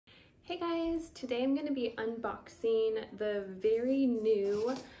Hey guys, today I'm going to be unboxing the very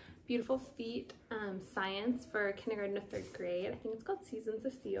new Beautiful Feet science for kindergarten to third grade. I think it's called Seasons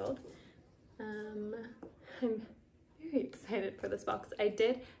Afield. I'm very excited for this box. I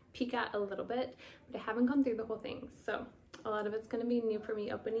did peek at a little bit, but I haven't gone through the whole thing, so a lot of it's going to be new for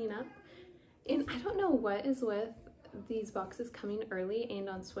me opening up. And I don't know what is with these boxes coming early and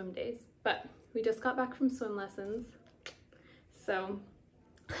on swim days, but we just got back from swim lessons, so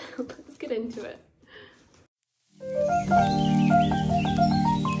let's get into it.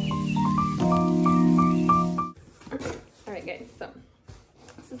 Alright guys, so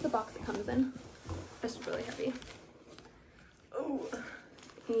this is the box it comes in. It's really heavy. Oh,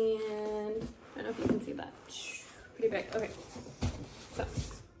 and I don't know if you can see that. Pretty big. Okay, so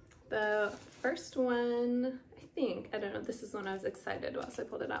the first one, I don't know, this is one I was excited about, so I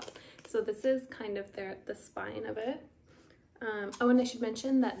pulled it out. So this is kind of the spine of it. Oh, and I should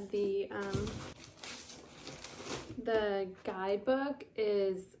mention that the guidebook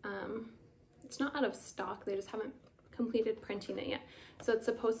is, it's not out of stock, they just haven't completed printing it yet. So it's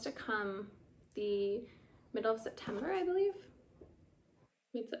supposed to come the middle of September, I believe.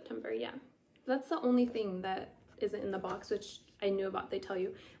 Mid-September, yeah. That's the only thing that isn't in the box, which I knew about, they tell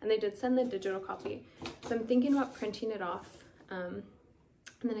you. And they did send the digital copy. So I'm thinking about printing it off, and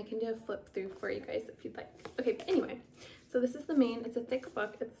then I can do a flip through for you guys if you'd like. Okay, but anyway. So this is the main, it's a thick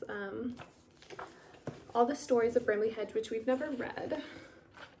book. It's all the stories of Brimley Hedge, which we've never read.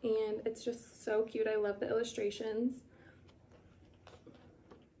 And it's just so cute. I love the illustrations.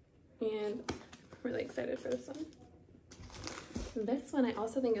 And I'm really excited for this one. This one I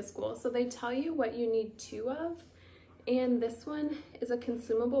also think is cool. So they tell you what you need 2 of. And this one is a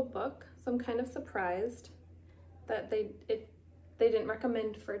consumable book. So I'm kind of surprised that they didn't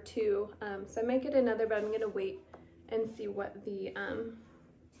recommend for 2. So I might get another, but I'm gonna wait and see what the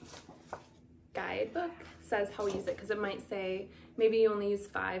guidebook says how we use it, because it might say maybe you only use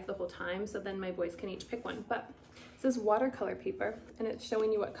 5 the whole time, so then my boys can each pick one. But this is watercolor paper, and it's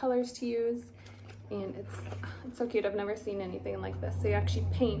showing you what colors to use, and it's so cute. I've never seen anything like this. So you actually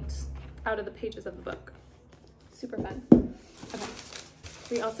paint out of the pages of the book. Super fun. Okay,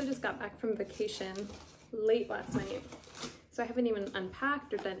 we also just got back from vacation late last night. So I haven't even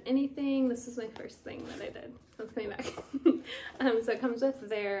unpacked or done anything. This is my first thing that I did. I was coming back. So it comes with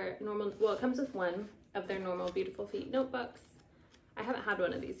their normal, well, it comes with one of their normal Beautiful Feet notebooks. I haven't had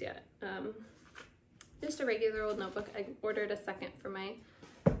one of these yet. Just a regular old notebook. I ordered a second for my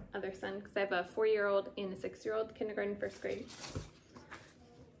other son because I have a 4-year-old and a 6-year-old, kindergarten, first grade.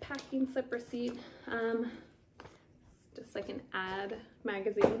 Packing slip receipt. Just like an ad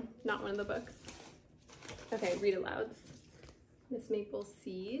magazine, not one of the books. Okay, read alouds. Miss Maple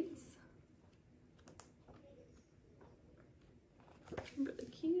Seeds. Really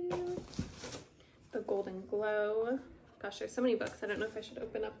cute. The Golden Glow. Gosh, there's so many books. I don't know if I should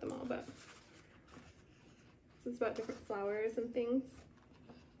open up them all, but this is about different flowers and things.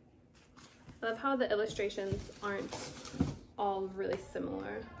 I love how the illustrations aren't all really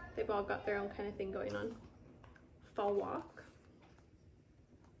similar. They've all got their own kind of thing going on. Fall Walk.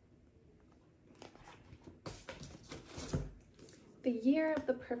 The Year of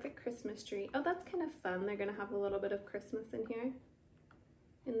the Perfect Christmas Tree. Oh, that's kind of fun. They're gonna have a little bit of Christmas in here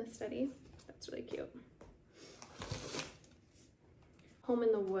in the study. That's really cute. Home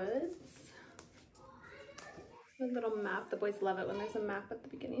in the Woods. A little map. The boys love it when there's a map at the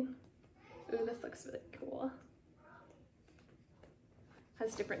beginning. Ooh, this looks really cool.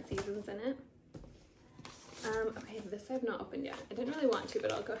 Has different seasons in it. Okay, this I've not opened yet. I didn't really want to,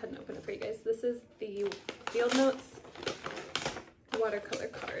 but I'll go ahead and open it for you guys. This is the Field Notes watercolor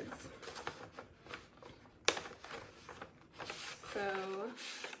cards. So,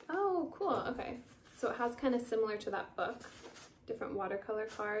 oh, cool, okay. So it has kind of similar to that book, different watercolor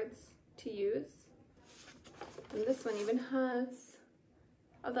cards to use. And this one even has,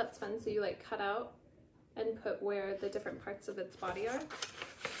 oh, that's fun. So you like cut out and put where the different parts of its body are.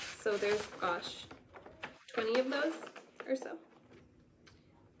 So there's, gosh, 20 of those or so.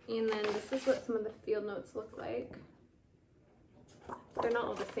 And then this is what some of the field notes look like. They're not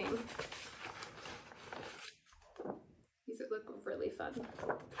all the same. These look really fun.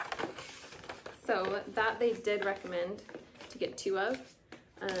 So that they did recommend to get 2 of.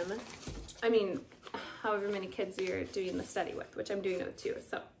 I mean, however many kids you're doing the study with, which I'm doing it with 2.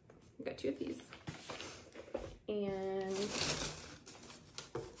 So I got 2 of these. And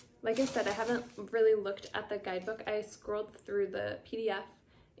like I said, I haven't really looked at the guidebook. I scrolled through the PDF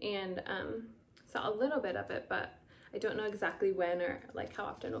and saw a little bit of it, but I don't know exactly when or like how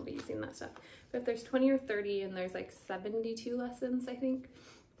often we'll be using that stuff. But if there's 20 or 30 and there's like 72 lessons, I think,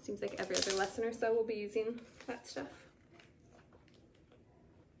 seems like every other lesson or so we'll be using that stuff.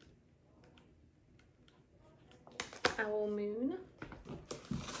 Owl Moon.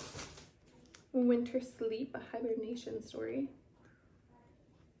 Winter Sleep, a hibernation story.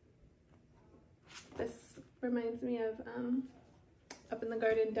 This reminds me of Up in the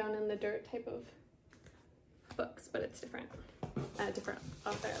Garden, Down in the Dirt type of books, but it's different. Different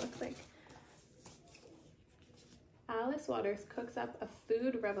author, it looks like. Alice Waters cooks up a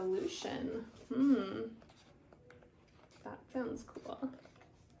food revolution. That sounds cool.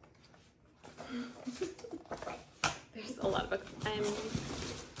 There's a lot of books. I'm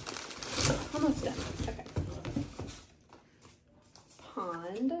almost done. Okay.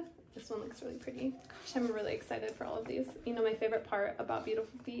 Pond. This one looks really pretty. Gosh, I'm really excited for all of these. You know, my favorite part about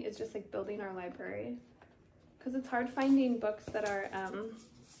Beautiful Feet is just like building our library, because it's hard finding books that are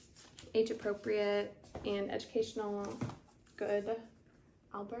age appropriate and educational good.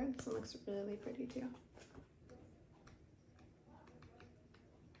 Albert, this one looks really pretty too.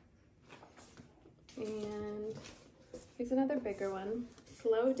 And here's another bigger one.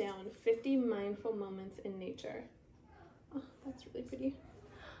 Slow Down, 50 Mindful Moments in Nature. Oh, that's really pretty.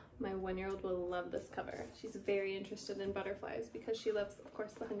 My 1-year-old will love this cover. She's very interested in butterflies because she loves, of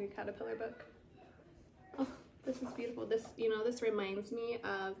course, the Hungry Caterpillar book. Oh, this is beautiful. This, you know, this reminds me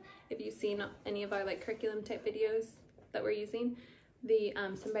of, if you've seen any of our like curriculum type videos that we're using, the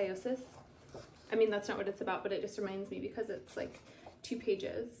symbiosis. I mean, that's not what it's about, but it just reminds me because it's like 2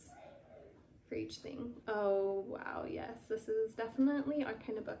 pages for each thing. Oh, wow, yes, this is definitely our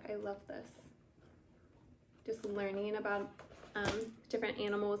kind of book. I love this. Just learning about different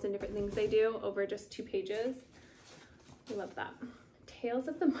animals and different things they do over just 2 pages. I love that. Tales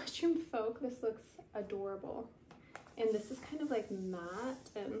of the Mushroom Folk. This looks adorable. And this is kind of like matte,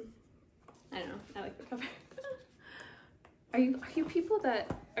 and I don't know, I like the cover. Are you people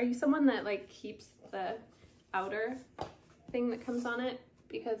that, are you someone that like keeps the outer thing that comes on it?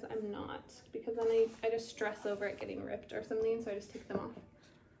 Because I'm not, because then I just stress over it getting ripped or something, so I just take them off.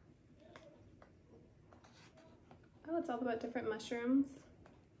 Oh, it's all about different mushrooms.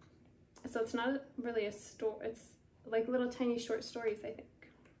 So it's not really a story, it's like little tiny short stories, I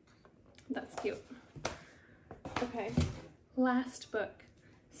think. That's cute. Okay, last book,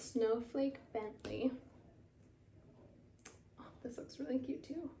 Snowflake Bentley. Oh, this looks really cute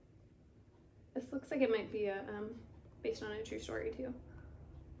too. This looks like it might be a based on a true story too.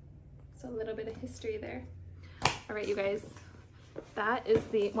 So a little bit of history there. All right, you guys, that is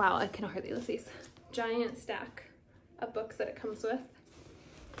the, wow, I can hardly lift these, giant stack of books that it comes with.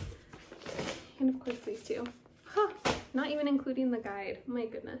 And of course these two. Huh, not even including the guide. My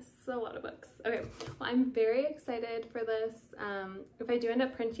goodness, it's a lot of books. Okay, well, I'm very excited for this. If I do end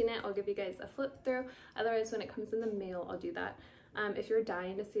up printing it, I'll give you guys a flip through. Otherwise, when it comes in the mail, I'll do that. If you're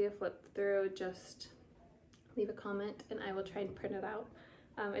dying to see a flip through, just leave a comment and I will try and print it out.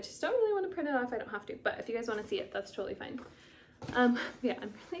 I just don't really want to print it off. I don't have to, but if you guys want to see it, that's totally fine. Yeah,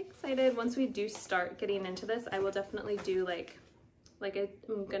 I'm really excited. Once we do start getting into this, I will definitely do like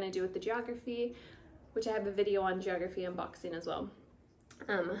I'm gonna do with the geography, which I have a video on geography unboxing as well.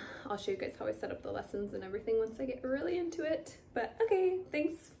 I'll show you guys how I set up the lessons and everything once I get really into it. But okay,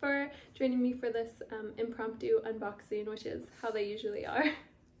 thanks for joining me for this impromptu unboxing, which is how they usually are.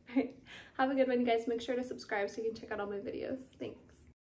 All right, have a good one, guys. Make sure to subscribe so you can check out all my videos. Thanks.